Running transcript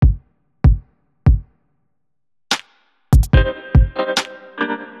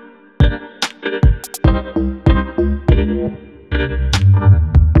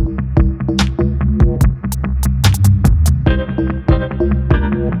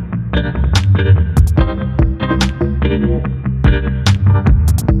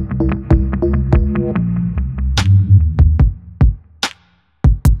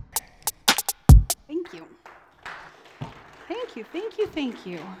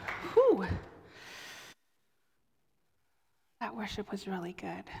Whew. That worship was really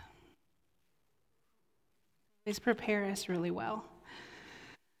good. Please prepare us really well.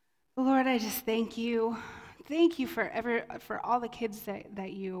 Lord, I just thank you. Thank you for all the kids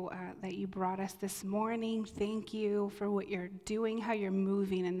that you brought us this morning. Thank you for what you're doing, how you're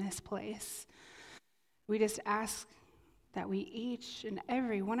moving in this place. We just ask that we each and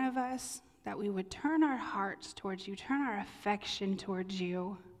every one of us, that we would turn our hearts towards you, turn our affection towards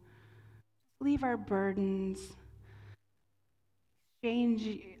you, leave our burdens,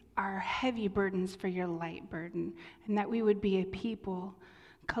 exchange our heavy burdens for your light burden, and that we would be a people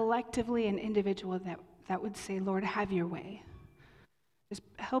collectively and individual that would say, Lord, have your way. Just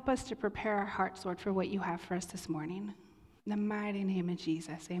help us to prepare our hearts, Lord, for what you have for us this morning. In the mighty name of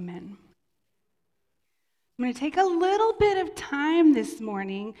Jesus, amen. I'm going to take a little bit of time this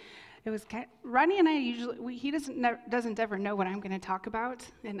morning. Ronnie and I usually, he doesn't ever know what I'm going to talk about,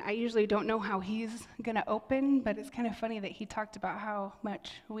 and I usually don't know how he's going to open, but it's kind of funny that he talked about how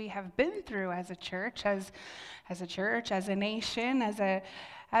much we have been through as a church, as a nation,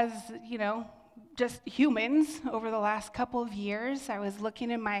 as just humans over the last couple of years. I was looking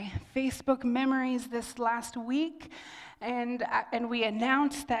in my Facebook memories this last week, and we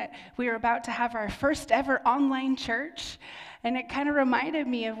announced that we were about to have our first ever online church. And it kind of reminded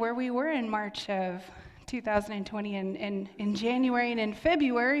me of where we were in March of 2020. And in January and in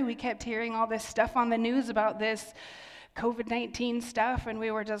February, we kept hearing all this stuff on the news about this COVID-19 stuff. And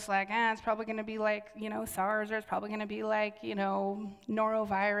we were just like, it's probably going to be like, SARS, or it's probably going to be like,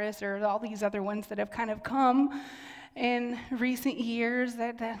 norovirus, or all these other ones that have kind of come in recent years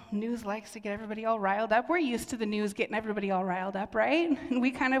that the news likes to get everybody all riled up. We're used to the news getting everybody all riled up, right? And we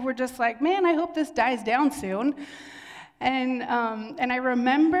kind of were just like, man, I hope this dies down soon. And I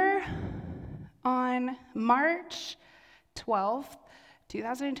remember on March 12th,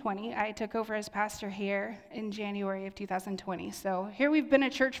 2020, I took over as pastor here in January of 2020. So here we've been a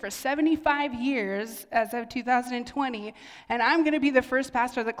church for 75 years as of 2020, and I'm going to be the first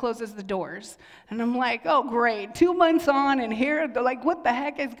pastor that closes the doors. And I'm like, oh, great, 2 months on, and here, like, what the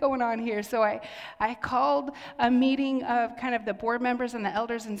heck is going on here? So I called a meeting of kind of the board members and the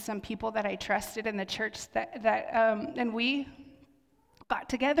elders and some people that I trusted in the church and we got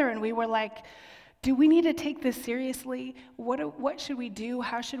together, and we were like, do we need to take this seriously? What should we do?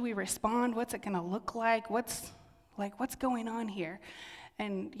 How should we respond? What's it going to look like? What's going on here?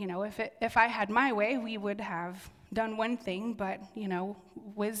 And if I had my way, we would have done one thing, but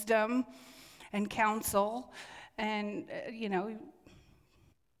wisdom and counsel, and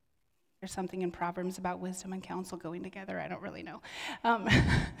there's something in Proverbs about wisdom and counsel going together. I don't really know.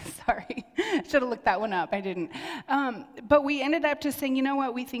 Sorry. Should have looked that one up. I didn't. But we ended up just saying, you know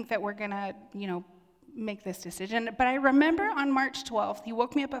what, we think that we're going to, make this decision. But I remember on March 12th, he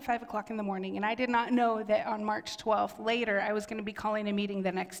woke me up at 5 o'clock in the morning, and I did not know that on March 12th, later, I was going to be calling a meeting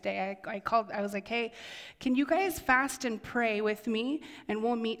the next day. I called, I was like, hey, can you guys fast and pray with me, and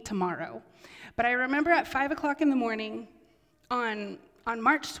we'll meet tomorrow? But I remember at 5 o'clock in the morning on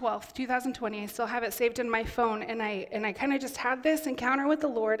March 12th, 2020, I still have it saved in my phone, and I kind of just had this encounter with the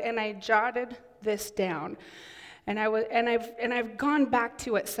Lord, and I jotted this down. And I've gone back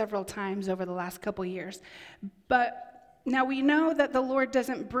to it several times over the last couple years. But now we know that the Lord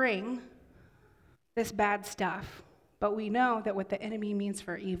doesn't bring this bad stuff, but we know that what the enemy means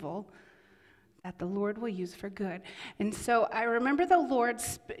for evil, that the Lord will use for good. And so I remember the Lord,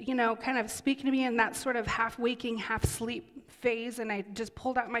 kind of speaking to me in that sort of half waking, half sleep phase, and I just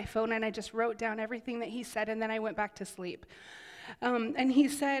pulled out my phone and I just wrote down everything that he said, and then I went back to sleep. And he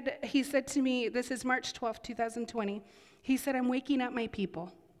said to me, this is March 12th, 2020, he said, I'm waking up my people.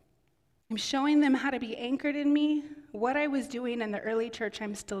 I'm showing them how to be anchored in me. What I was doing in the early church,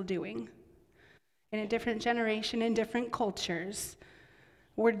 I'm still doing. In a different generation, in different cultures.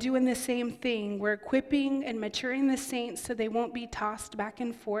 We're doing the same thing. We're equipping and maturing the saints so they won't be tossed back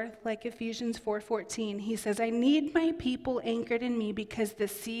and forth like Ephesians 4:14. He says, I need my people anchored in me because the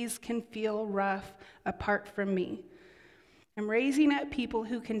seas can feel rough apart from me. I'm raising up people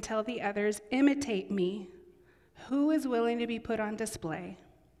who can tell the others, imitate me. Who is willing to be put on display?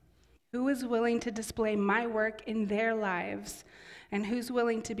 Who is willing to display my work in their lives? And who's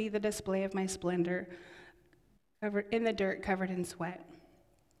willing to be the display of my splendor, covered in the dirt, covered in sweat?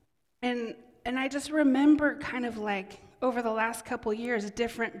 And I just remember kind of like over the last couple years,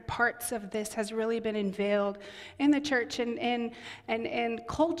 different parts of this has really been unveiled in the church and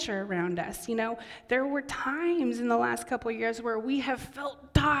culture around us. There were times in the last couple years where we have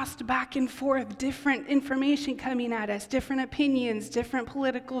felt tossed back and forth, different information coming at us, different opinions, different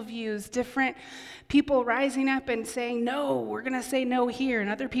political views, different people rising up and saying, no, we're going to say no here, and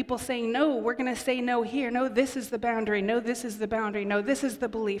other people saying, no, we're going to say no here. No, this is the boundary. No, this is the boundary. No, this is the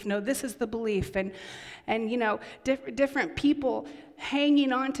belief. No, this is the belief. And different people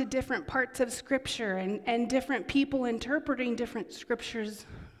hanging on to different parts of Scripture and different people interpreting different Scriptures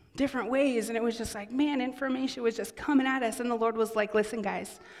different ways. And it was just like, man, information was just coming at us. And the Lord was like, listen,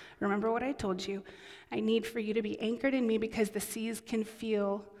 guys, remember what I told you. I need for you to be anchored in me because the seas can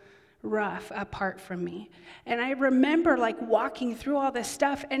feel rough apart from me. And I remember walking through all this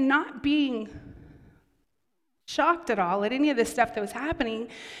stuff and not being shocked at all at any of this stuff that was happening,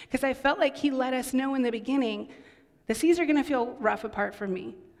 because I felt like he let us know in the beginning, the seas are going to feel rough apart from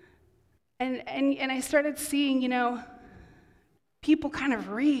me. And I started seeing, people kind of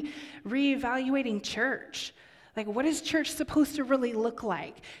reevaluating church. What is church supposed to really look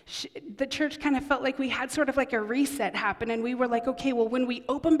like? The church kind of felt like we had sort of like a reset happen, and we were like, okay, well, when we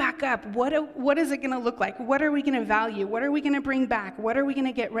open back up, what is it going to look like? What are we going to value? What are we going to bring back? What are we going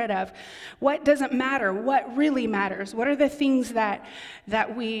to get rid of? What doesn't matter? What really matters? What are the things that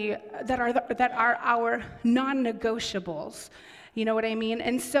are our non-negotiables? You know what I mean?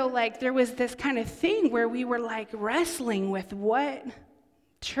 And so there was this kind of thing where we were wrestling with what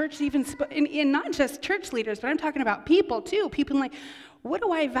church even, and not just church leaders, but I'm talking about people too. People what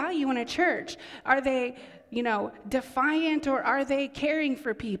do I value in a church? Are they, defiant, or are they caring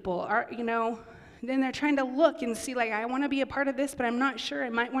for people? Then they're trying to look and see, I want to be a part of this, but I'm not sure. I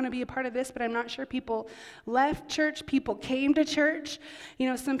might want to be a part of this, but I'm not sure. People left church. People came to church.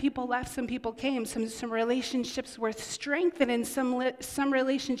 Some people left, some people came. Some relationships were strengthened, and some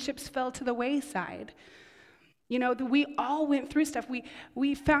relationships fell to the wayside. We all went through stuff.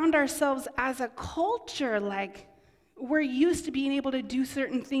 We found ourselves as a culture, we're used to being able to do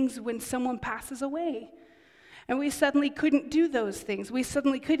certain things when someone passes away. And we suddenly couldn't do those things. We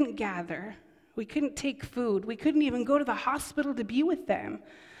suddenly couldn't gather. We couldn't take food. We couldn't even go to the hospital to be with them.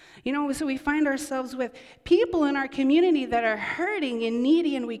 So we find ourselves with people in our community that are hurting and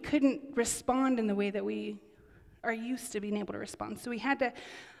needy, and we couldn't respond in the way that we are used to being able to respond. So we had to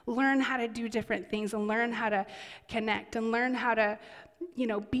learn how to do different things and learn how to connect and learn how to,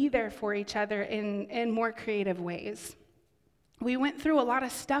 be there for each other in more creative ways. We went through a lot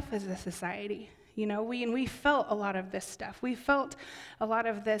of stuff as a society. We felt a lot of this stuff. We felt a lot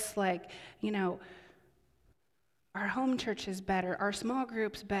of this, our home church is better, our small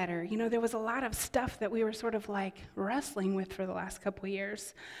group's better. There was a lot of stuff that we were sort of wrestling with for the last couple of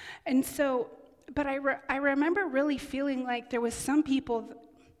years. And so, but I remember really feeling like there was some people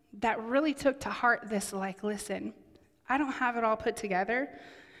that really took to heart this, listen, I don't have it all put together,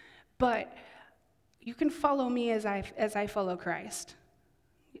 but you can follow me as I follow Christ.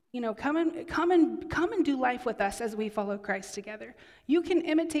 Come and do life with us as we follow Christ together. You can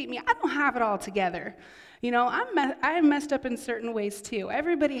imitate me. I don't have it all together. I'm messed up in certain ways too.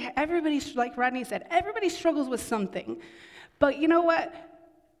 Everybody, like Rodney said, everybody struggles with something. But you know what?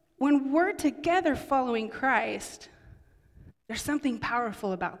 When we're together following Christ, there's something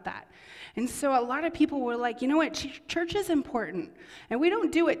powerful about that. And so a lot of people were like, you know what, church is important. And we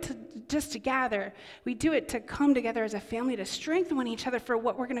don't do it just to gather. We do it to come together as a family to strengthen each other for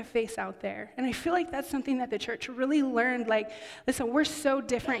what we're going to face out there. And I feel like that's something that the church really learned. Listen, we're so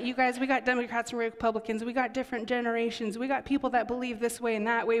different. You guys, we got Democrats and Republicans. We got different generations. We got people that believe this way and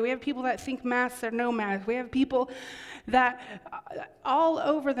that way. We have people that think math or no math. We have people that all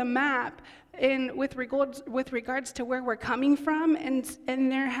over the map with regards to where we're coming from, and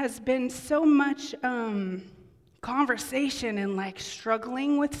there has been so much conversation and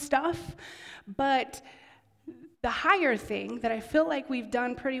struggling with stuff, but the higher thing that I feel like we've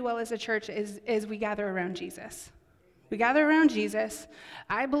done pretty well as a church is we gather around Jesus. We gather around Jesus.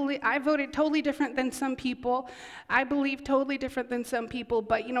 I voted totally different than some people. I believe totally different than some people,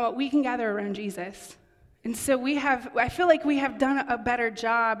 but you know what? We can gather around Jesus. And so I feel like we have done a better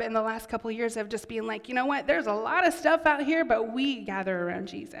job in the last couple of years of just being like, you know what, there's a lot of stuff out here, but we gather around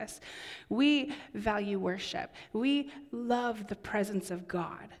Jesus. We value worship. We love the presence of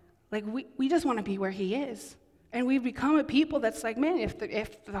God. We just want to be where he is. And we've become a people that's like, man,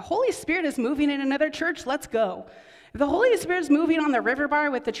 if the Holy Spirit is moving in another church, let's go. If the Holy Spirit's moving on the river bar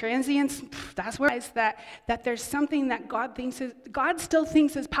with the transients, that's where it's that there's something that God still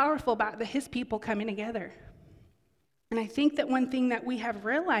thinks is powerful about his people coming together. And I think that one thing that we have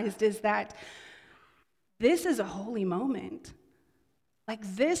realized is that This is a holy moment.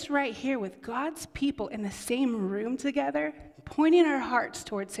 Like this right here with God's people in the same room together, pointing our hearts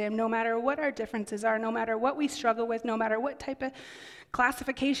towards him, no matter what our differences are, no matter what we struggle with, no matter what type of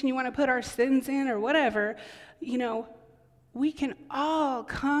classification you want to put our sins in or whatever, we can all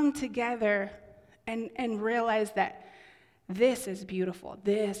come together and realize that this is beautiful,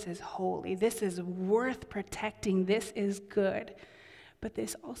 this is holy, this is worth protecting, this is good. But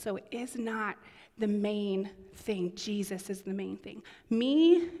this also is not the main thing. Jesus is the main thing.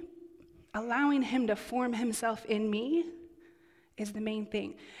 Me allowing him to form himself in me is the main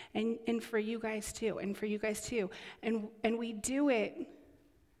thing. And for you guys too, and for you guys too. And we do it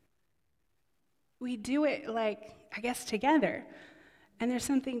like, I guess, together. And there's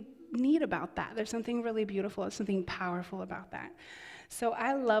something neat about that. There's something really beautiful. There's something powerful about that. So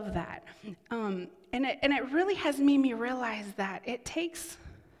I love that. And it really has made me realize that it takes,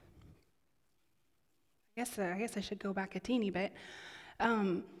 I guess I should go back a teeny bit.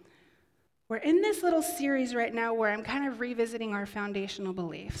 We're in this little series right now where I'm kind of revisiting our foundational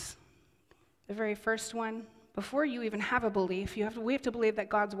beliefs. The very first one, before you even have a belief, we have to believe that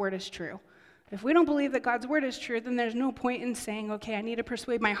God's word is true. If we don't believe that God's word is true, then there's no point in saying, okay, I need to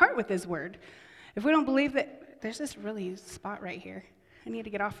persuade my heart with his word. If we don't believe that, there's this really spot right here. I need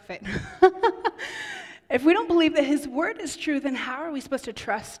to get off of it. If we don't believe that his word is true, then how are we supposed to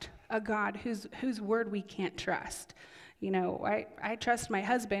trust a God whose word we can't trust? I trust my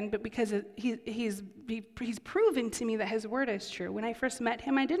husband, but because he's proven to me that his word is true. When I first met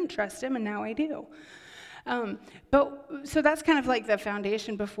him, I didn't trust him, and now I do. So that's kind of like the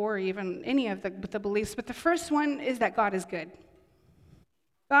foundation before even any of the beliefs. But the first one is that God is good.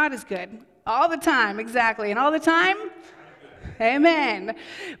 God is good all the time, exactly. And all the time, amen.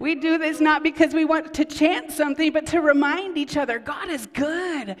 We do this not because we want to chant something, but to remind each other, God is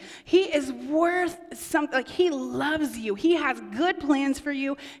good. He is worth something. Like, he loves you. He has good plans for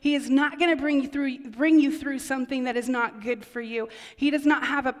you. He is not going to bring you through something that is not good for you. He does not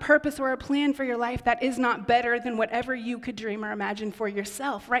have a purpose or a plan for your life that is not better than whatever you could dream or imagine for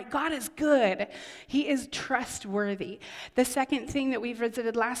yourself, right? God is good. He is trustworthy. The second thing that we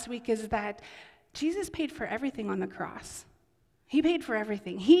visited last week is that Jesus paid for everything on the cross. He paid for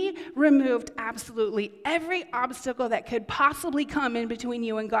everything. He removed absolutely every obstacle that could possibly come in between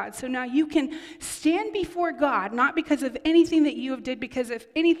you and God. So now you can stand before God, not because of anything that you have did, because if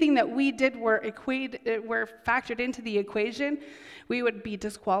anything that we did were factored into the equation, we would be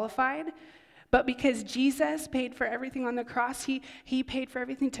disqualified. But because Jesus paid for everything on the cross, he paid for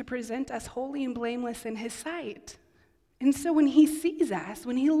everything to present us holy and blameless in his sight. And so when he sees us,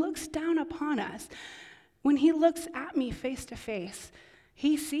 when he looks down upon us, when he looks at me face to face,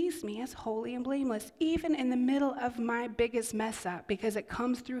 he sees me as holy and blameless, even in the middle of my biggest mess up, because it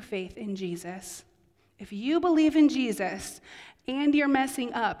comes through faith in Jesus. If you believe in Jesus and you're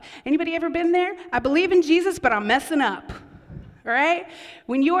messing up, anybody ever been there? I believe in Jesus, but I'm messing up. Right?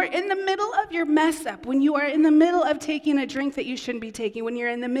 When you are in the middle of your mess up, when you are in the middle of taking a drink that you shouldn't be taking, when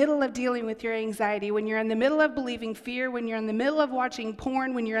you're in the middle of dealing with your anxiety, when you're in the middle of believing fear, when you're in the middle of watching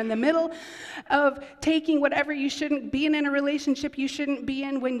porn, when you're in the middle of taking whatever you shouldn't, being in a relationship you shouldn't be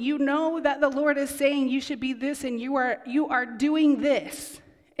in, when you know that the Lord is saying you should be this and you are doing this,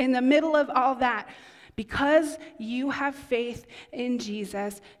 in the middle of all that, because you have faith in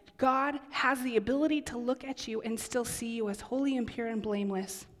Jesus, God has the ability to look at you and still see you as holy and pure and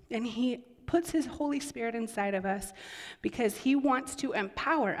blameless. And he puts his Holy Spirit inside of us because he wants to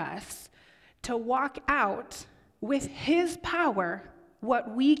empower us to walk out with his power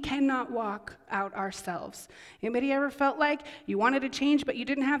what we cannot walk out ourselves. Anybody ever felt like you wanted to change but you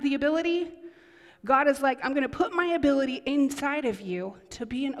didn't have the ability? God is like, I'm going to put my ability inside of you to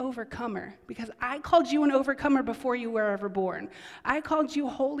be an overcomer, because I called you an overcomer before you were ever born. I called you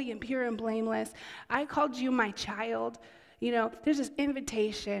holy and pure and blameless. I called you my child. There's this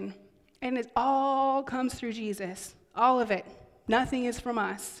invitation, and it all comes through Jesus. All of it. Nothing is from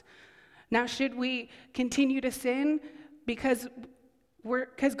us. Now, should we continue to sin because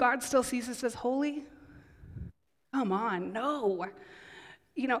God still sees us as holy? Come on, no.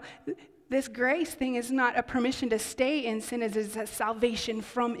 This grace thing is not a permission to stay in sin, it is a salvation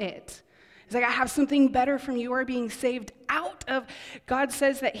from it. It's like, I have something better from you. You are being saved out of, God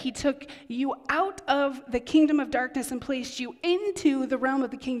says that he took you out of the kingdom of darkness and placed you into the realm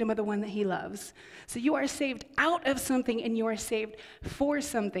of the kingdom of the one that he loves. So you are saved out of something and you are saved for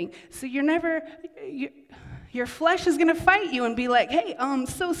something. So your flesh is going to fight you and be like, hey,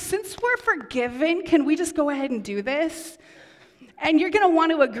 so since we're forgiven, can we just go ahead and do this? And you're going to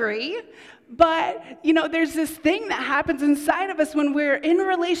want to agree, But, there's this thing that happens inside of us when we're in a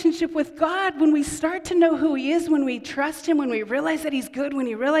relationship with God, when we start to know who he is, when we trust him, when we realize that he's good, when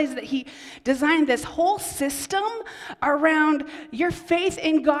we realize that he designed this whole system around your faith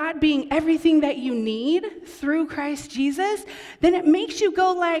in God being everything that you need through Christ Jesus, then it makes you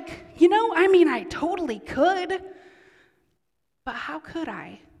go like, I totally could, but how could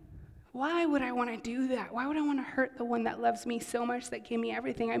I? Why would I want to do that? Why would I want to hurt the one that loves me so much, that gave me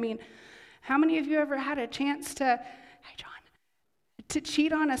everything? How many of you ever had a chance to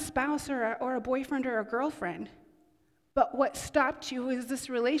cheat on a spouse or a boyfriend or a girlfriend? But what stopped you is this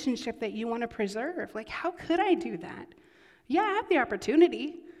relationship that you want to preserve. Like, how could I do that? Yeah, I have the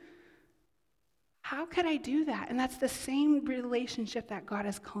opportunity. How could I do that? And that's the same relationship that God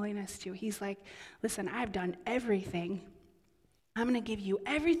is calling us to. He's like, listen, I've done everything. I'm going to give you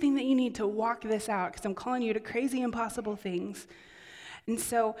everything that you need to walk this out because I'm calling you to crazy, impossible things. And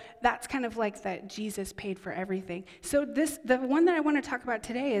so that's kind of like that Jesus paid for everything. So the one that I want to talk about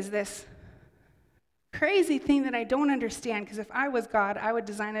today is this crazy thing that I don't understand, because if I was God, I would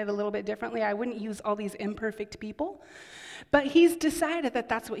design it a little bit differently. I wouldn't use all these imperfect people. But he's decided that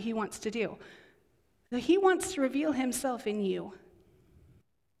that's what he wants to do. So he wants to reveal himself in you.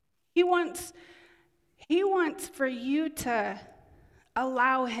 He wants for you to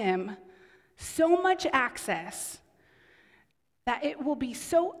allow him so much access that it will be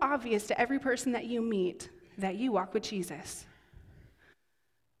so obvious to every person that you meet that you walk with Jesus.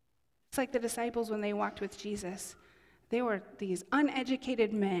 It's like the disciples when they walked with Jesus. They were these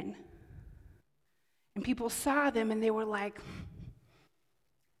uneducated men. And people saw them and they were like,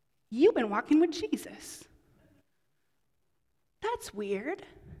 you've been walking with Jesus. That's weird.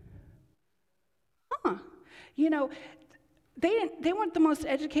 Huh. They weren't the most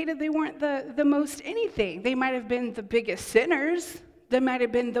educated. They weren't the most anything. They might have been the biggest sinners. They might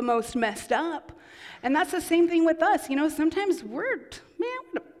have been the most messed up. And that's the same thing with us. Sometimes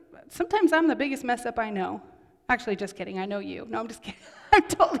sometimes I'm the biggest mess up I know. Actually, just kidding. I know you. No, I'm just kidding. I'm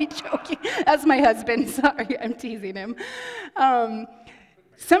totally joking. That's my husband. Sorry, I'm teasing him.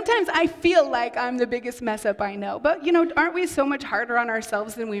 Sometimes I feel like I'm the biggest mess up I know. But, aren't we so much harder on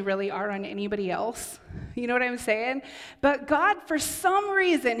ourselves than we really are on anybody else? You know what I'm saying? But God, for some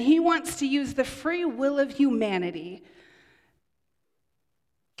reason, he wants to use the free will of humanity,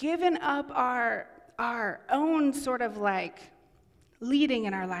 giving up our own sort of like leading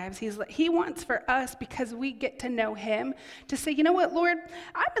in our lives. He wants for us, because we get to know him, to say, you know what, Lord,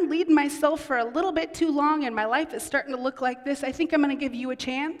 I've been leading myself for a little bit too long and my life is starting to look like this. I think I'm going to give you a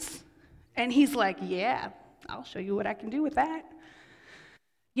chance. And he's like, yeah, I'll show you what I can do with that.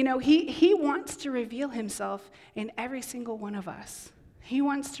 He wants to reveal himself in every single one of us. He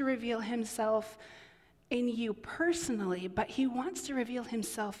wants to reveal himself in you personally, but he wants to reveal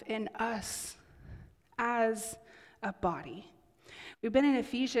himself in us as a body. We've been in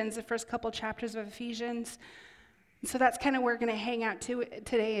Ephesians, the first couple chapters of Ephesians. So that's kind of where we're going to hang out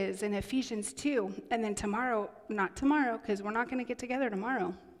today, is in Ephesians 2. And then not tomorrow, because we're not going to get together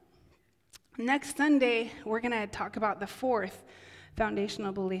tomorrow. Next Sunday, we're going to talk about the fourth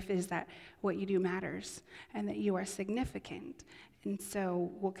foundational belief, is that what you do matters and that you are significant. And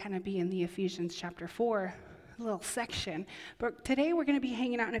so we'll kind of be in the Ephesians chapter 4 little section. But today we're going to be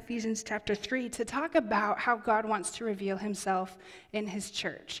hanging out in Ephesians chapter 3 to talk about how God wants to reveal himself in his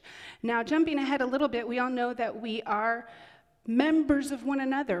church. Now, jumping ahead a little bit, we all know that we are members of one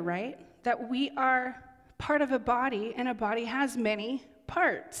another, right? That we are part of a body, and a body has many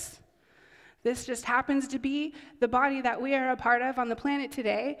parts. This just happens to be the body that we are a part of on the planet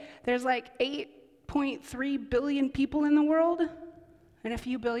today. There's like 8.3 billion people in the world and a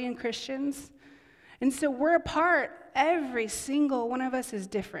few billion Christians. And so we're a part. Every single one of us is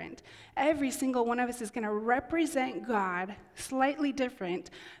different. Every single one of us is going to represent God slightly different,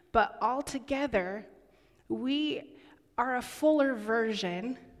 but all together, we are a fuller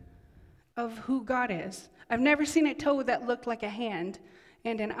version of who God is. I've never seen a toe that looked like a hand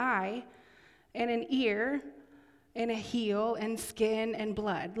and an eye and an ear and a heel and skin and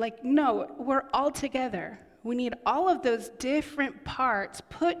blood. Like, no, we're all together. We need all of those different parts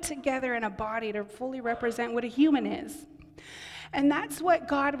put together in a body to fully represent what a human is. And that's what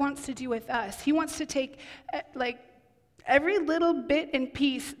God wants to do with us. He wants to take every little bit and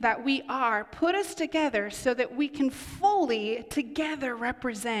piece that we are, put us together so that we can fully together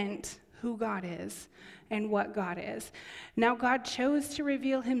represent who God is and what God is. Now, God chose to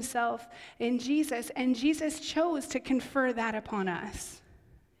reveal himself in Jesus, and Jesus chose to confer that upon us.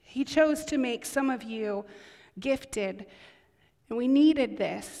 He chose to make some of you gifted, and we needed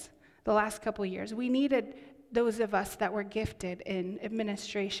this the last couple of years. We needed those of us that were gifted in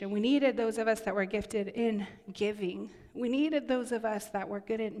administration. We needed those of us that were gifted in giving. We needed those of us that were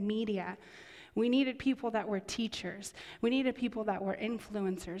good at media. We needed people that were teachers. We needed people that were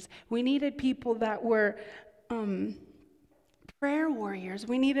influencers. We needed people that were prayer warriors.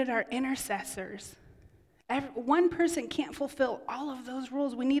 We needed our intercessors. One person can't fulfill all of those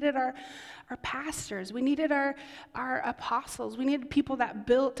roles. We needed our pastors. We needed our apostles. We needed people that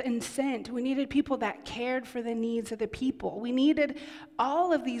built and sent. We needed people that cared for the needs of the people. We needed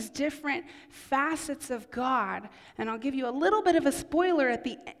all of these different facets of God. And I'll give you a little bit of a spoiler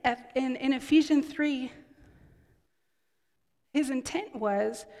in Ephesians 3. His intent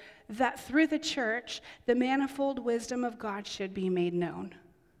was that through the church, the manifold wisdom of God should be made known.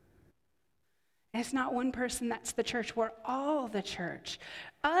 It's not one person that's the church. We're all the church.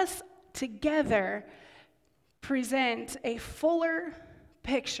 Us together present a fuller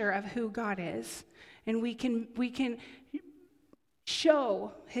picture of who God is, and we can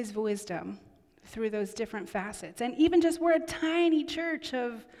show his wisdom through those different facets. And even just we're a tiny church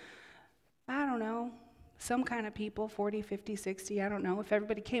of, I don't know, some kind of people, 40, 50, 60, I don't know, if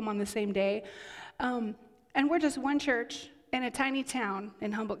everybody came on the same day. And we're just one church in a tiny town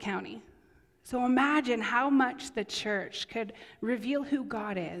in Humboldt County. So imagine how much the church could reveal who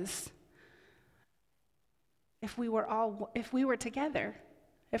God is if we were together.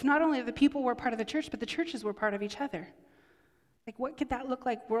 If not only the people were part of the church, but the churches were part of each other. Like, what could that look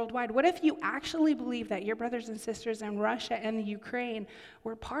like worldwide? What if you actually believe that your brothers and sisters in Russia and the Ukraine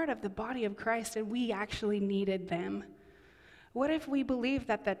were part of the body of Christ and we actually needed them? What if we believed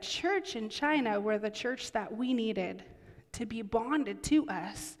that the church in China were the church that we needed to be bonded to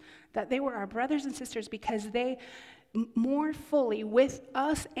us, that they were our brothers and sisters because they more fully with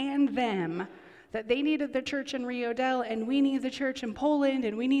us and them, that they needed the church in Rio Del and we need the church in Poland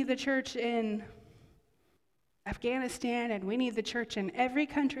and we need the church in Afghanistan and we need the church in every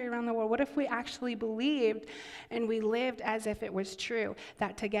country around the world? What if we actually believed and we lived as if it was true,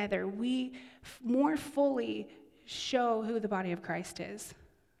 that together we more fully show who the body of Christ is?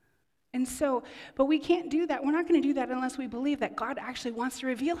 And so, but we can't do that. We're not going to do that unless we believe that God actually wants to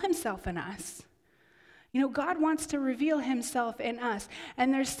reveal himself in us. You know, God wants to reveal himself in us.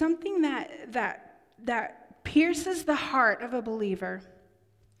 And there's something that pierces the heart of a believer.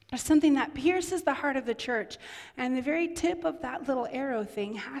 There's something that pierces the heart of the church. And the very tip of that little arrow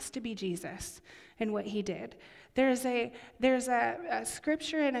thing has to be Jesus and what he did. There's a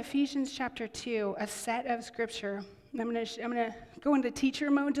scripture in Ephesians chapter 2, a set of scripture. I'm gonna go into teacher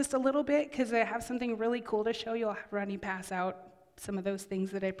mode just a little bit because I have something really cool to show you. I'll have Ronnie pass out some of those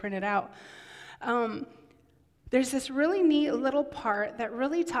things that I printed out. There's this really neat little part that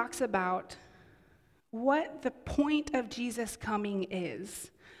really talks about what the point of Jesus coming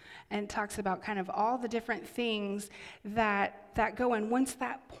is, and talks about kind of all the different things that go in. Once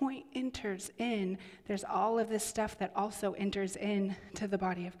that point enters in, there's all of this stuff that also enters in to the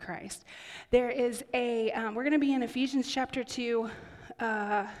body of Christ. There is we're going to be in Ephesians chapter 2,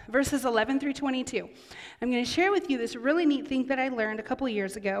 verses 11 through 22. I'm going to share with you this really neat thing that I learned a couple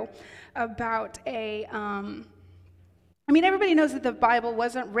years ago about everybody knows that the Bible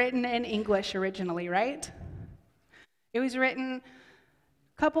wasn't written in English originally, right? It was written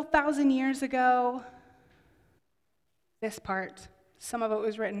couple thousand years ago. This part, some of it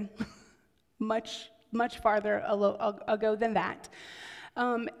was written much farther ago than that,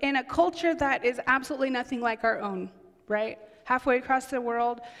 in a culture that is absolutely nothing like our own, right? Halfway across the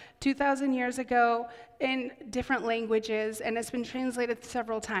world, 2,000 years ago, in different languages, and it's been translated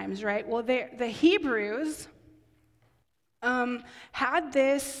several times, right? Well, the Hebrews had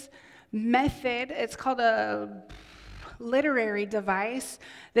this method. It's called a literary device,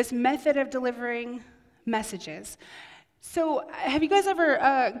 this method of delivering messages. So have you guys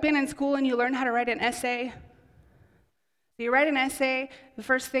ever been in school and you learn how to write an essay? So you write an essay, the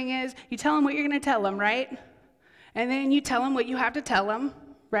first thing is you tell them what you're going to tell them, right? And then you tell them what you have to tell them,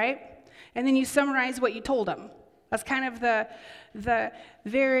 right? And then you summarize what you told them. That's kind of the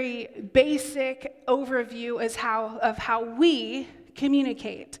very basic overview of how we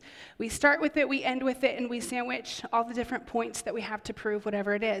communicate. We start with it, we end with it, and we sandwich all the different points that we have to prove,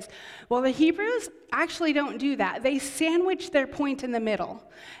 whatever it is. Well, the Hebrews actually don't do that. They sandwich their point in the middle,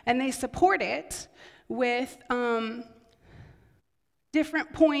 and they support it with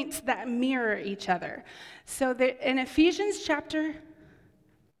different points that mirror each other. So in Ephesians chapter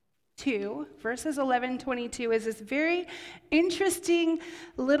 2, verses 11-22 is this very interesting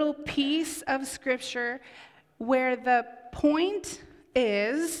little piece of scripture where the point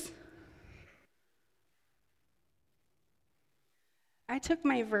is, I took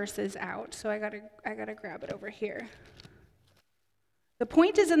my verses out, so I gotta grab it over here. The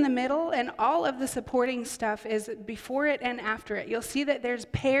point is in the middle, and all of the supporting stuff is before it and after it. You'll see that there's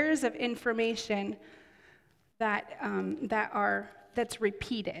pairs of information that's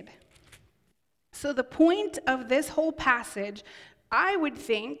repeated. So the point of this whole passage, I would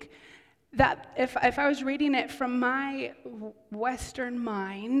think that if I was reading it from my Western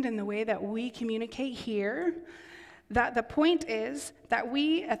mind and the way that we communicate here, that the point is that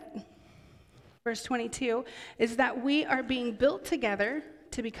we, verse 22, is that we are being built together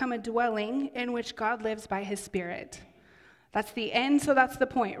to become a dwelling in which God lives by his Spirit. That's the end, so that's the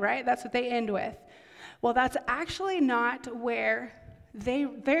point, right? That's what they end with. Well, that's actually not where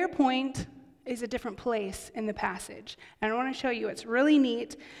their point is a different place in the passage. And I want to show you, it's really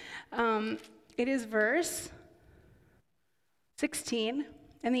neat. It is verse 16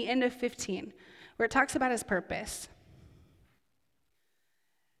 and the end of 15, where it talks about his purpose.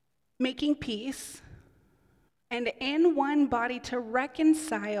 Making peace, and in one body to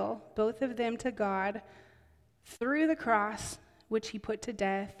reconcile both of them to God through the cross, which he put to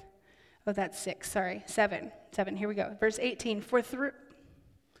death. Oh, that's 7. Here we go. Verse 18, for through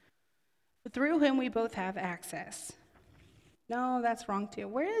whom we both have access. No, that's wrong too.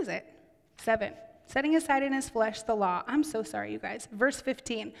 Where is it? 7. Setting aside in his flesh the law. I'm so sorry, you guys. Verse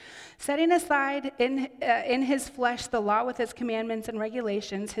 15. Setting aside in his flesh the law with its commandments and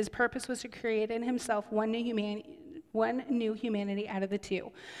regulations, his purpose was to create in himself one new humanity out of the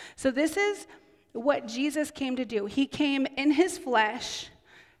two. So this is what Jesus came to do. He came in his flesh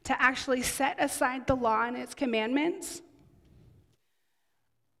to actually set aside the law and its commandments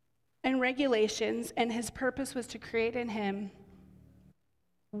and regulations, and his purpose was to create in him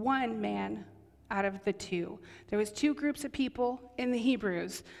one man out of the two. There was two groups of people in the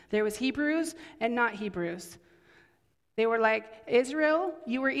Hebrews. There was Hebrews and not Hebrews. They were like, Israel,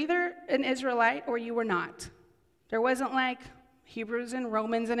 you were either an Israelite or you were not. There wasn't like Hebrews and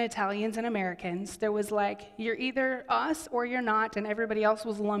Romans and Italians and Americans. There was like, you're either us or you're not, and everybody else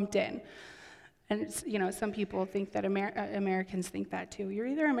was lumped in. And it's, some people think that Americans think that too. You're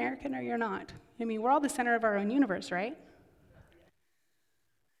either American or you're not. I mean, we're all the center of our own universe, right?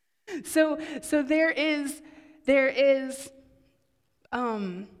 So there is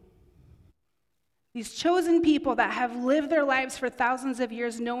these chosen people that have lived their lives for thousands of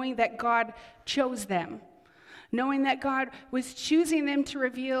years knowing that God chose them, knowing that God was choosing them to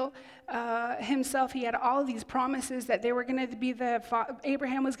reveal himself. He had all these promises that they were going to be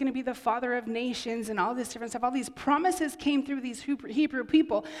Abraham was going to be the father of nations and all this different stuff. All these promises came through these Hebrew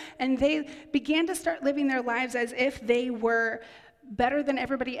people, and they began to start living their lives as if they were better than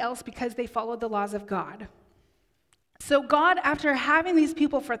everybody else because they followed the laws of God. So God, after having these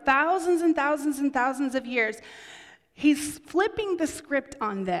people for thousands and thousands and thousands of years, he's flipping the script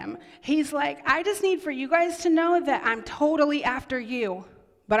on them. He's like, I just need for you guys to know that I'm totally after you,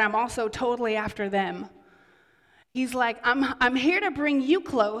 but I'm also totally after them. He's like, I'm here to bring you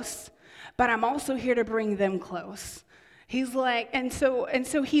close, but I'm also here to bring them close. He's like, and so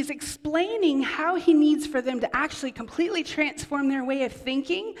he's explaining how he needs for them to actually completely transform their way of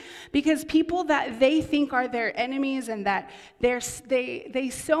thinking, because people that they think are their enemies and that they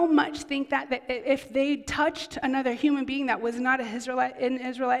so much think that if they touched another human being that was not an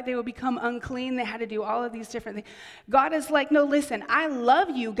Israelite, they would become unclean. They had to do all of these different things. God is like, no, listen, I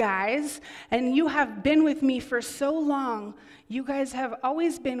love you guys, and you have been with me for so long. You guys have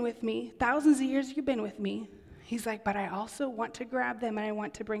always been with me. Thousands of years you've been with me. He's like, but I also want to grab them and I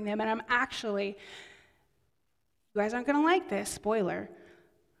want to bring them. And I'm actually, you guys aren't going to like this, spoiler.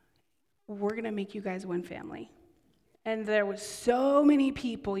 We're going to make you guys one family. And there was so many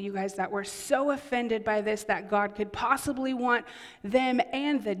people, you guys, that were so offended by this that God could possibly want them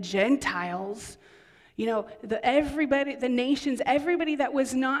and the Gentiles, the nations, everybody that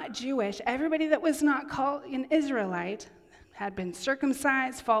was not Jewish, everybody that was not called an Israelite, had been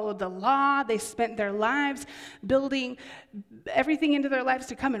circumcised, followed the law. They spent their lives building everything into their lives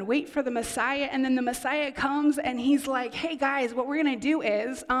to come and wait for the Messiah. And then the Messiah comes and he's like, hey guys, what we're going to do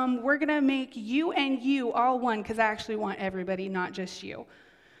is we're going to make you and you all one, because I actually want everybody, not just you.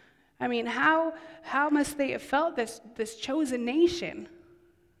 I mean, how must they have felt this chosen nation?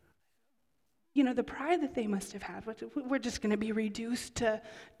 The pride that they must have had. We're just going to be reduced to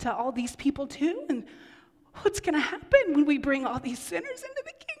all these people too? And what's going to happen when we bring all these sinners into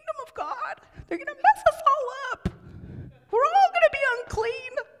the kingdom of God? They're going to mess us all up. We're all going to be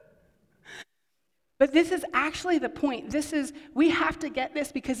unclean. But this is actually the point. We have to get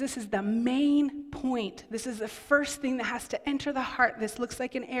this because this is the main point. This is the first thing that has to enter the heart. This looks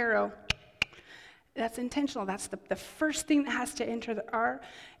like an arrow. That's intentional. That's the first thing that has to enter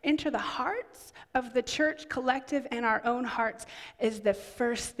the hearts of the church collective and our own hearts is the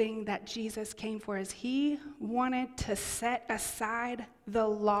first thing that Jesus came for, is he wanted to set aside the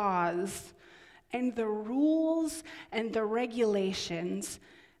laws and the rules and the regulations.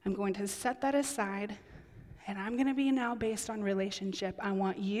 I'm going to set that aside, and I'm going to be now based on relationship. I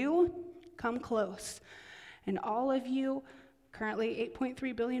want you, come close. And all of you, currently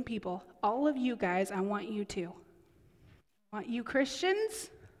 8.3 billion people, all of you guys, I want you to. I want you Christians,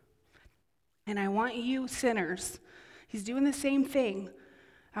 and I want you sinners. He's doing the same thing.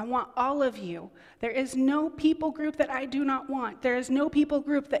 I want all of you. There is no people group that I do not want. There is no people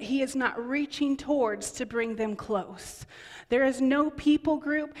group that he is not reaching towards to bring them close. There is no people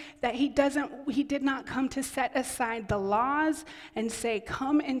group that he did not come to set aside the laws and say,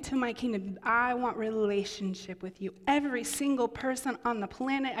 come into my kingdom. I want relationship with you. Every single person on the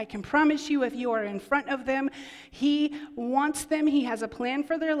planet, I can promise you, if you are in front of them, he wants them. He has a plan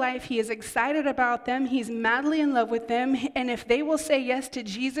for their life. He is excited about them. He's madly in love with them. And if they will say yes to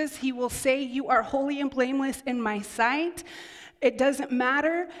Jesus, he will say, you are holy and blameless in my sight. It doesn't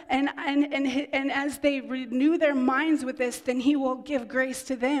matter. And as they renew their minds with this, then he will give grace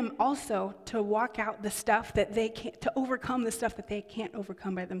to them also to walk out the stuff that they can't, to overcome the stuff that they can't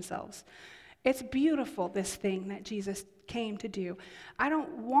overcome by themselves. It's beautiful, this thing that Jesus came to do. I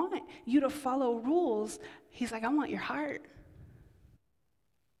don't want you to follow rules. He's like, I want your heart.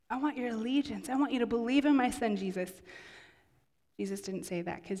 I want your allegiance. I want you to believe in my son, Jesus. Jesus didn't say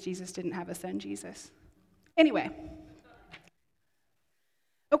that because Jesus didn't have a son, Jesus. Anyway.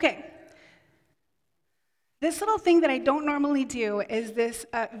 Okay, this little thing that I don't normally do is this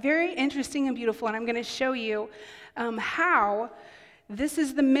very interesting and beautiful, and I'm going to show you how this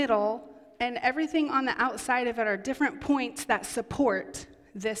is the middle, and everything on the outside of it are different points that support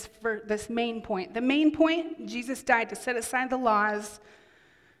this main point. The main point, Jesus died to set aside the laws,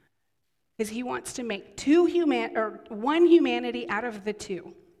 is he wants to make one humanity out of the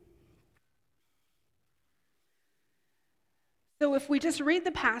two. So if we just read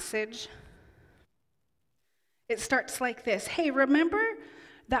the passage, it starts like this. Hey, remember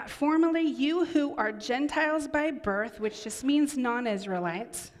that formerly you who are Gentiles by birth, which just means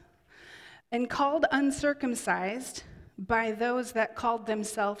non-Israelites, and called uncircumcised by those that called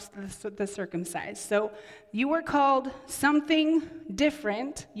themselves the circumcised. So you were called something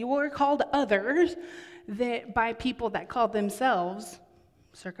different. You were called others by people that called themselves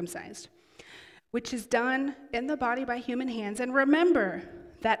circumcised, which is done in the body by human hands. And remember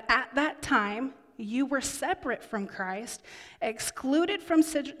that at that time, you were separate from Christ, excluded from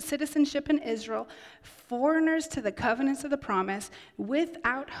citizenship in Israel, foreigners to the covenants of the promise,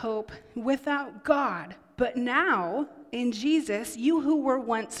 without hope, without God. But now, in Jesus, you who were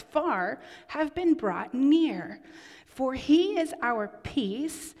once far have been brought near. For he is our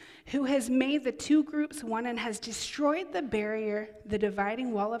peace, who has made the two groups one and has destroyed the barrier, the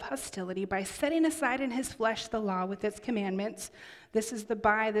dividing wall of hostility, by setting aside in his flesh the law with its commandments. This is the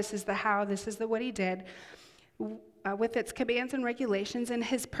by, this is the how, this is the what he did, with its commands and regulations. And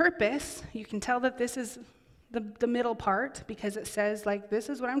his purpose, you can tell that this is the middle part, because it says, like, this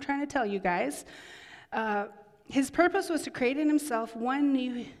is what I'm trying to tell you guys. His purpose was to create in himself one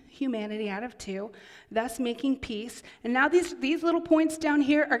new humanity out of two, thus making peace. And now these little points down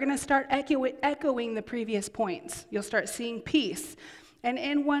here are going to start echoing the previous points. You'll start seeing peace. And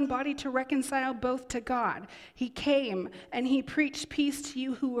in one body to reconcile both to God. He came and he preached peace to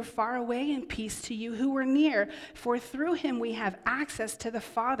you who were far away and peace to you who were near. For through him we have access to the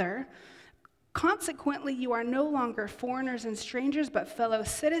Father. Consequently, you are no longer foreigners and strangers, but fellow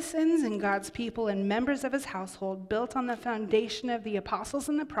citizens and God's people and members of his household, built on the foundation of the apostles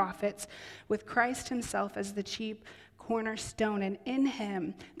and the prophets, with Christ himself as the chief cornerstone. And in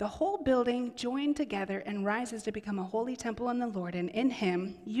him, the whole building joined together and rises to become a holy temple in the Lord. And in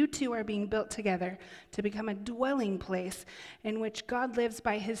him, you two are being built together to become a dwelling place in which God lives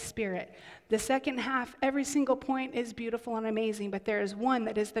by his Spirit. The second half, every single point is beautiful and amazing, but there is one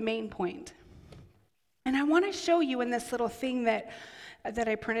that is the main point. And I want to show you in this little thing that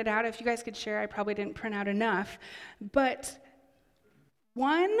I printed out. If you guys could share, I probably didn't print out enough. But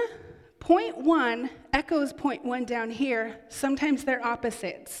point one echoes point one down here. Sometimes they're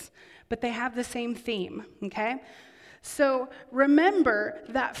opposites, but they have the same theme, okay? So remember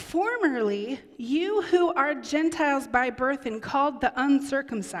that formerly you who are Gentiles by birth and called the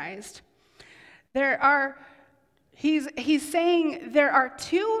uncircumcised, he's saying there are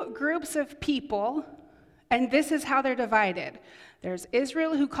two groups of people. And this is how they're divided. There's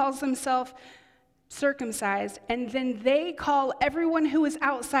Israel, who calls themselves circumcised, and then they call everyone who is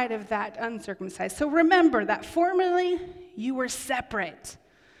outside of that uncircumcised. So remember that formerly you were separate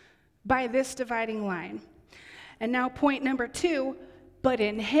by this dividing line. And now point number 2, but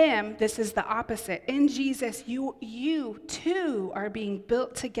in him, this is the opposite. In Jesus, you too are being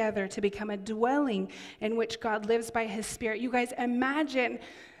built together to become a dwelling in which God lives by his Spirit. You guys, imagine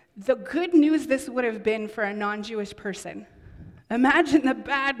the good news this would have been for a non-Jewish person. Imagine the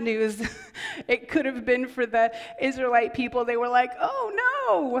bad news it could have been for the Israelite people. They were like, oh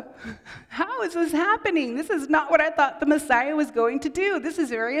no, how is this happening? This is not what I thought the Messiah was going to do. This is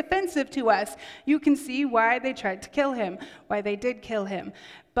very offensive to us. You can see why they tried to kill him, why they did kill him.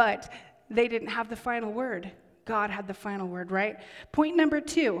 But they didn't have the final word. God had the final word, right? Point number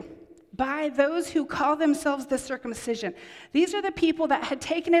 2. By those who call themselves the circumcision. These are the people that had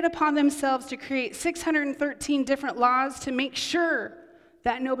taken it upon themselves to create 613 different laws to make sure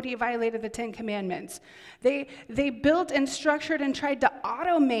that nobody violated the 10 Commandments. They built and structured and tried to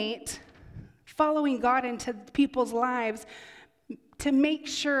automate following God into people's lives to make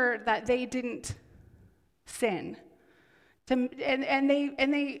sure that they didn't sin. And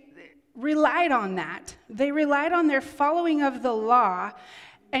they relied on that. They relied on their following of the law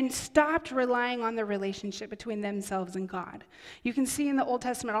and stopped relying on the relationship between themselves and God. You can see in the Old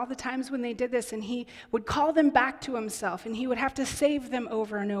Testament all the times when they did this, and he would call them back to himself, and he would have to save them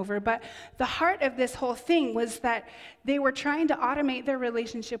over and over. But the heart of this whole thing was that they were trying to automate their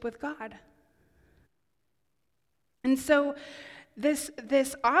relationship with God. And so this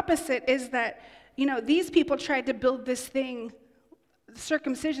opposite is that, these people tried to build this thing.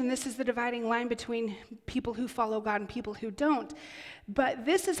 Circumcision, this is the dividing line between people who follow God and people who don't. But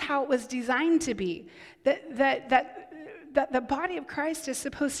this is how it was designed to be. That the body of Christ is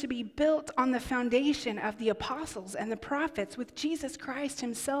supposed to be built on the foundation of the apostles and the prophets, with Jesus Christ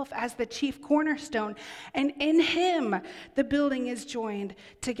himself as the chief cornerstone. And in him, the building is joined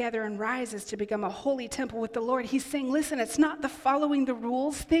together and rises to become a holy temple with the Lord. He's saying, listen, it's not the following the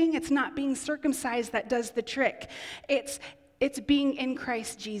rules thing. It's not being circumcised that does the trick. It's being in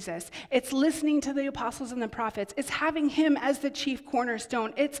Christ Jesus. It's listening to the apostles and the prophets. It's having him as the chief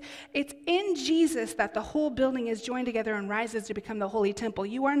cornerstone. It's in Jesus that the whole building is joined together and rises to become the holy temple.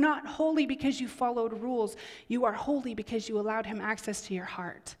 You are not holy because you followed rules. You are holy because you allowed him access to your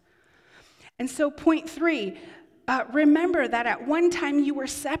heart. And so point 3, remember that at one time you were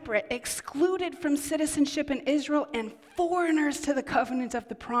separate, excluded from citizenship in Israel, and foreigners to the covenant of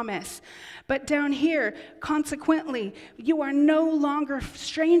the promise. But down here, consequently, you are no longer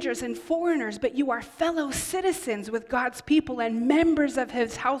strangers and foreigners, but you are fellow citizens with God's people and members of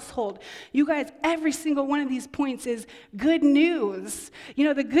his household. You guys, every single one of these points is good news.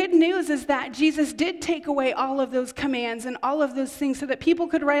 The good news is that Jesus did take away all of those commands and all of those things so that people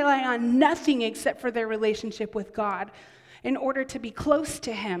could rely on nothing except for their relationship with God in order to be close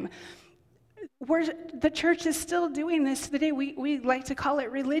to him. The church is still doing this today. We like to call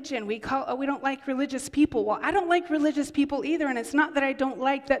it religion. We don't like religious people. Well, I don't like religious people either, and it's not that I don't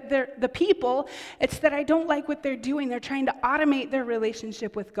like that they're the people. It's that I don't like what they're doing. They're trying to automate their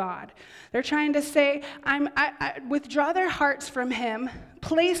relationship with God. They're trying to say, I withdraw their hearts from him,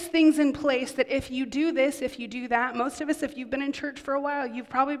 place things in place that if you do this, if you do that. Most of us, if you've been in church for a while, you've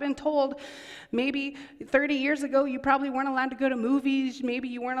probably been told maybe 30 years ago you probably weren't allowed to go to movies. Maybe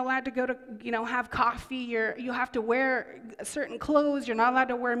you weren't allowed to go to, have coffee. You have to wear certain clothes. You're not allowed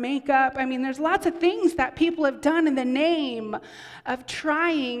to wear makeup. There's lots of things that people have done in the name of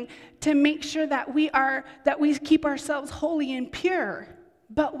trying to make sure that we keep ourselves holy and pure.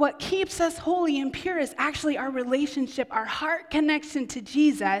 But what keeps us holy and pure is actually our relationship, our heart connection to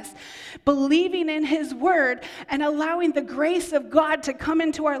Jesus, believing in his word, and allowing the grace of God to come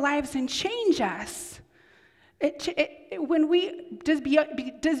into our lives and change us. Does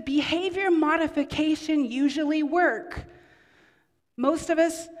behavior modification usually work? Most of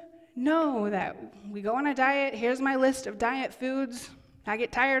us know that we go on a diet. Here's my list of diet foods. I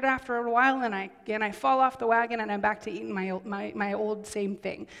get tired after a while, and I fall off the wagon, and I'm back to eating my old same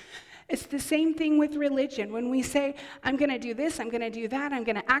thing. It's the same thing with religion. When we say, I'm going to do this, I'm going to do that, I'm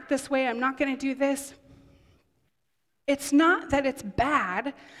going to act this way, I'm not going to do this, it's not that it's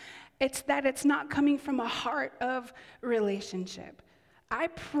bad. It's that it's not coming from a heart of relationship. I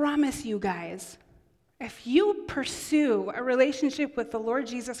promise you guys, if you pursue a relationship with the Lord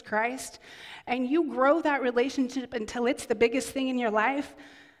Jesus Christ and you grow that relationship until it's the biggest thing in your life,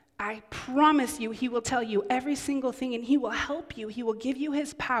 I promise you he will tell you every single thing, and he will help you. He will give you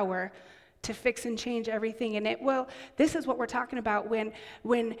his power to fix and change everything. And this is what we're talking about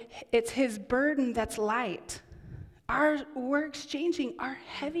when it's his burden that's light. We're exchanging our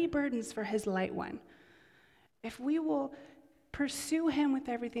heavy burdens for his light one. If we will pursue him with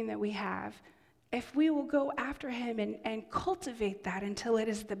everything that we have, if we will go after him and cultivate that until it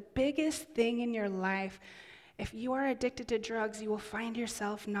is the biggest thing in your life, if you are addicted to drugs, you will find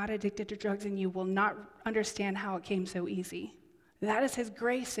yourself not addicted to drugs and you will not understand how it came so easy. That is his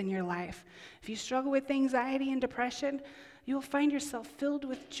grace in your life. If you struggle with anxiety and depression, you will find yourself filled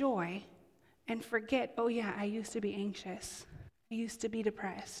with joy and forget, oh yeah, I used to be anxious. I used to be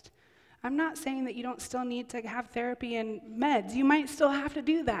depressed. I'm not saying that you don't still need to have therapy and meds. You might still have to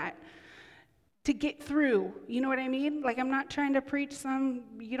do that to get through. You know what I mean? Like, I'm not trying to preach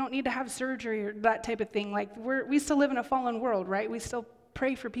you don't need to have surgery or that type of thing. Like, we still live in a fallen world, right? We still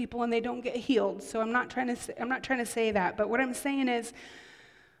pray for people and they don't get healed. So I'm not trying to say that. But what I'm saying is,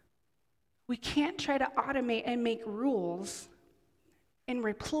 we can't try to automate and make rules in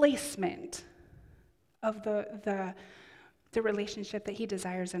replacement of the relationship that he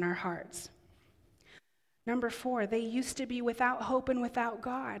desires in our hearts. Number 4, they used to be without hope and without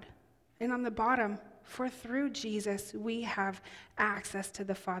God. And on the bottom, for through Jesus, we have access to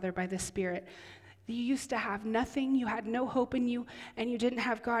the Father by the Spirit. You used to have nothing, you had no hope in you, and you didn't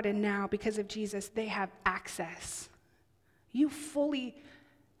have God, and now, because of Jesus, they have access. You fully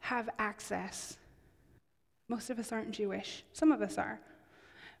have access. Most of us aren't Jewish. Some of us are.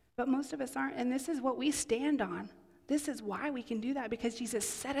 But most of us aren't, and this is what we stand on. This is why we can do that, because Jesus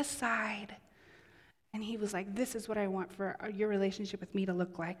set aside, and he was like, this is what I want for your relationship with me to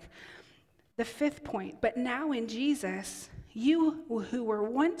look like. The 5th point, but now in Jesus, you who were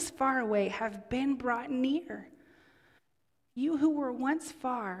once far away have been brought near. You who were once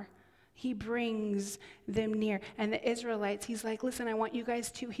far, he brings them near. And the Israelites, he's like, listen, I want you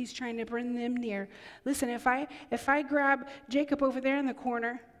guys to, he's trying to bring them near. Listen, if I grab Jacob over there in the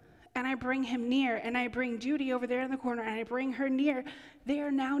corner, and I bring him near, and I bring Judy over there in the corner, and I bring her near, they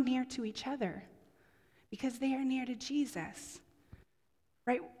are now near to each other because they are near to Jesus,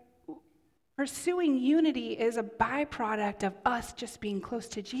 right? Pursuing unity is a byproduct of us just being close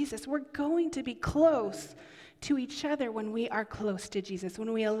to Jesus. We're going to be close to each other when we are close to Jesus,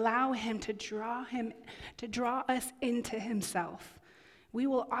 when we allow him to draw us into himself. We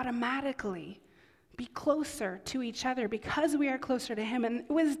will automatically be closer to each other because we are closer to him, and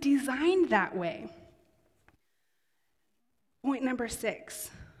it was designed that way. Point number 6.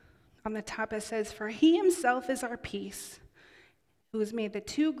 On the top it says, for he himself is our peace, who has made the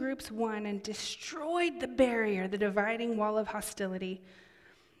 2 groups one and destroyed the barrier, the dividing wall of hostility.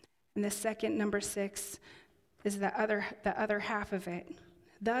 And the second, number 6, is the other half of it.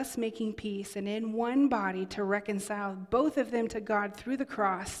 Thus making peace, and in one body to reconcile both of them to God through the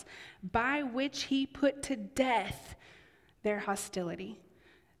cross, by which he put to death their hostility.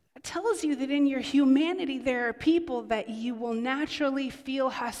 It tells you that in your humanity there are people that you will naturally feel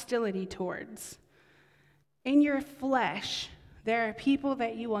hostility towards. In your flesh, there are people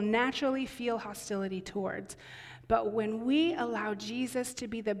that you will naturally feel hostility towards. But when we allow Jesus to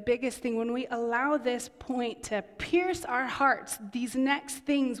be the biggest thing, when we allow this point to pierce our hearts, these next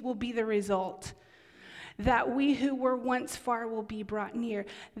things will be the result. That we who were once far will be brought near.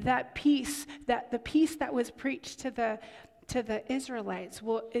 That peace, that the peace that was preached to the Israelites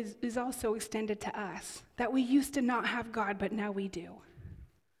is also extended to us. That we used to not have God, but now we do.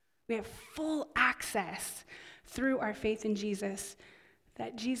 We have full access through our faith in Jesus,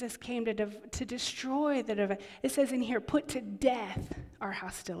 that Jesus came to destroy the divide. It says in here, put to death our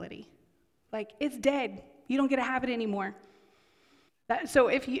hostility. Like, it's dead. You don't get to have it anymore. So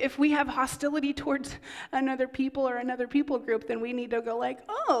if we have hostility towards another people or another people group, then we need to go like,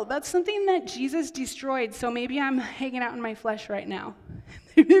 oh, that's something that Jesus destroyed, so maybe I'm hanging out in my flesh right now.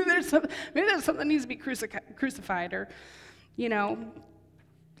 maybe there's something that needs to be crucified, or,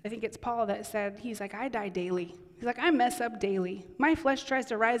 I think it's Paul that said, he's like, I die daily. He's like, I mess up daily. My flesh tries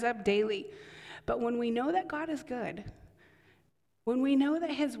to rise up daily. But when we know that God is good, when we know that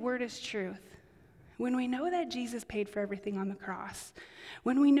his word is truth, when we know that Jesus paid for everything on the cross,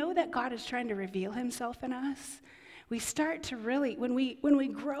 when we know that God is trying to reveal himself in us, we start to really, when we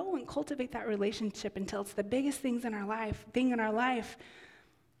grow and cultivate that relationship until it's the biggest thing in our life,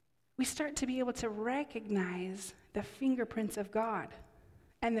 we start to be able to recognize the fingerprints of God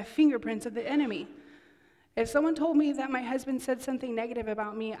and the fingerprints of the enemy. If someone told me that my husband said something negative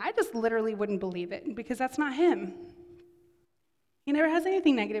about me, I just literally wouldn't believe it, because that's not him. He never has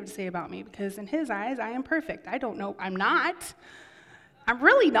anything negative to say about me, because in his eyes, I am perfect. I don't know. I'm not. I'm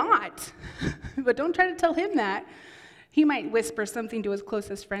really not. But don't try to tell him that. He might whisper something to his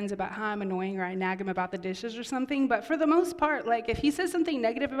closest friends about how I'm annoying, or I nag him about the dishes or something, but for the most part, like, if he says something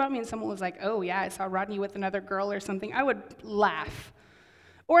negative about me and someone was like, oh yeah, I saw Rodney with another girl or something, I would laugh.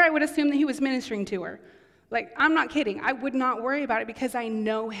 Or I would assume that he was ministering to her. Like, I'm not kidding. I would not worry about it because I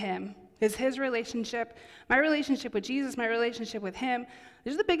know him. Because his relationship, my relationship with Jesus, my relationship with him,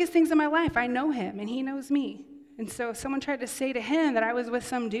 these are the biggest things in my life. I know him, and he knows me. And so if someone tried to say to him that I was with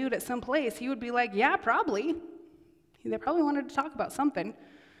some dude at some place, he would be like, yeah, probably. They probably wanted to talk about something.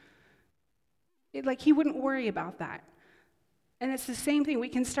 He wouldn't worry about that. And it's the same thing. We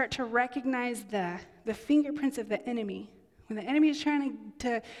can start to recognize the fingerprints of the enemy. When the enemy is trying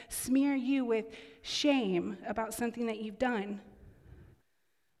to smear you with shame about something that you've done,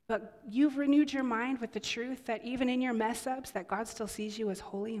 but you've renewed your mind with the truth that even in your mess-ups, that God still sees you as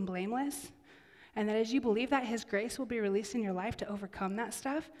holy and blameless, and that as you believe that, his grace will be released in your life to overcome that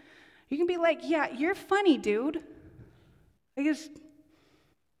stuff, you can be like, yeah, you're funny, dude.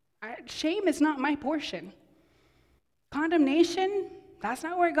 Shame is not my portion. Condemnation, that's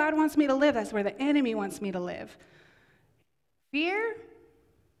not where God wants me to live. That's where the enemy wants me to live. Fear,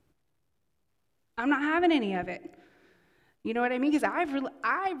 I'm not having any of it. You know what I mean? Because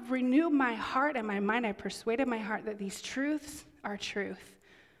I've renewed my heart and my mind. I've persuaded my heart that these truths are truth.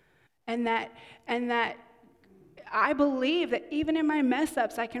 And that I believe that even in my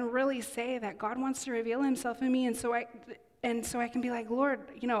mess-ups, I can really say that God wants to reveal himself in me. And so I can be like, Lord,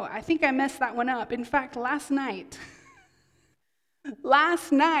 I think I messed that one up. In fact, last night,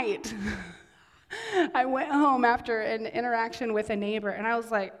 I went home after an interaction with a neighbor, and I was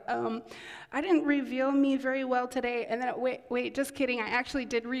like, I didn't reveal me very well today. And then, wait, just kidding. I actually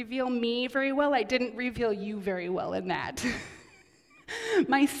did reveal me very well. I didn't reveal you very well in that.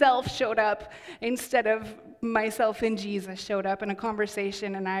 Myself showed up instead of myself in Jesus showed up in a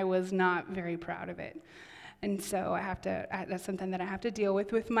conversation, and I was not very proud of it. And so that's something that I have to deal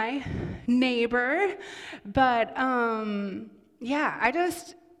with my neighbor. But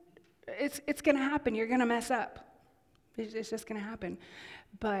it's going to happen. You're going to mess up. It's just going to happen.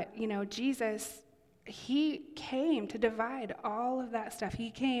 But, Jesus, he came to divide all of that stuff.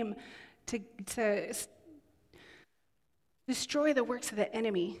 He came to destroy the works of the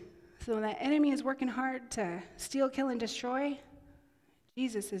enemy. So when the enemy is working hard to steal, kill, and destroy,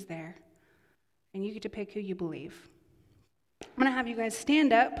 Jesus is there. And you get to pick who you believe. I'm going to have you guys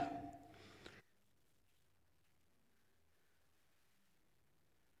stand up.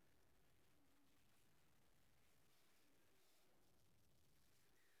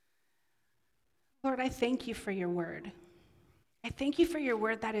 Lord, I thank you for your word. I thank you for your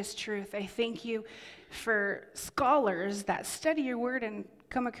word that is truth. I thank you for scholars that study your word and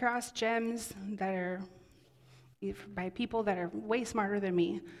come across gems that are by people that are way smarter than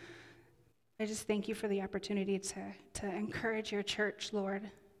me. I just thank you for the opportunity to encourage your church, Lord,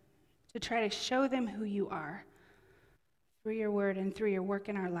 to try to show them who you are through your word and through your work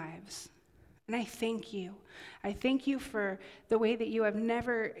in our lives. And I thank you. I thank you for the way that you have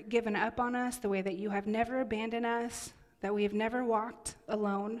never given up on us, the way that you have never abandoned us, that we have never walked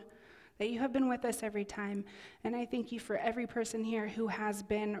alone, that you have been with us every time. And I thank you for every person here who has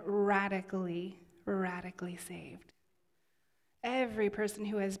been radically saved. Every person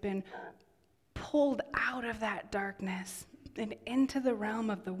who has been pulled out of that darkness and into the realm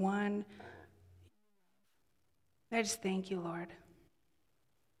of the one. I just thank you, Lord.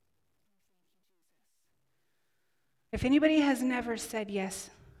 If anybody has never said yes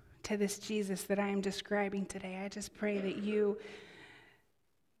to this Jesus that I am describing today, I just pray that you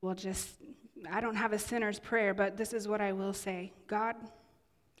will I don't have a sinner's prayer, but this is what I will say. God,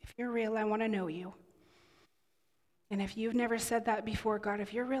 if you're real, I want to know you. And if you've never said that before, God,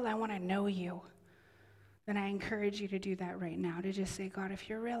 if you're real, I want to know you. Then I encourage you to do that right now, to just say, God, if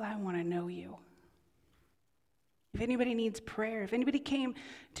you're real, I want to know you. If anybody needs prayer, if anybody came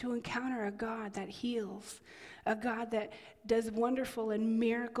to encounter a God that heals, a God that does wonderful and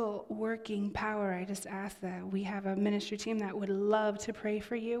miracle-working power, I just ask that we have a ministry team that would love to pray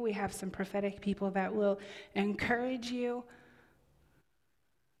for you. We have some prophetic people that will encourage you,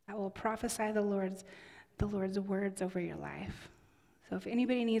 that will prophesy the Lord's words over your life. So if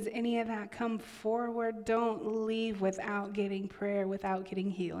anybody needs any of that, come forward. Don't leave without getting prayer, without getting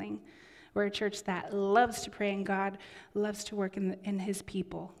healing. We're a church that loves to pray, and God loves to work in his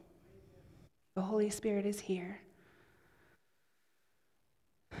people. The Holy Spirit is here.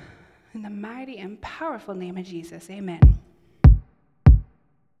 In the mighty and powerful name of Jesus, amen.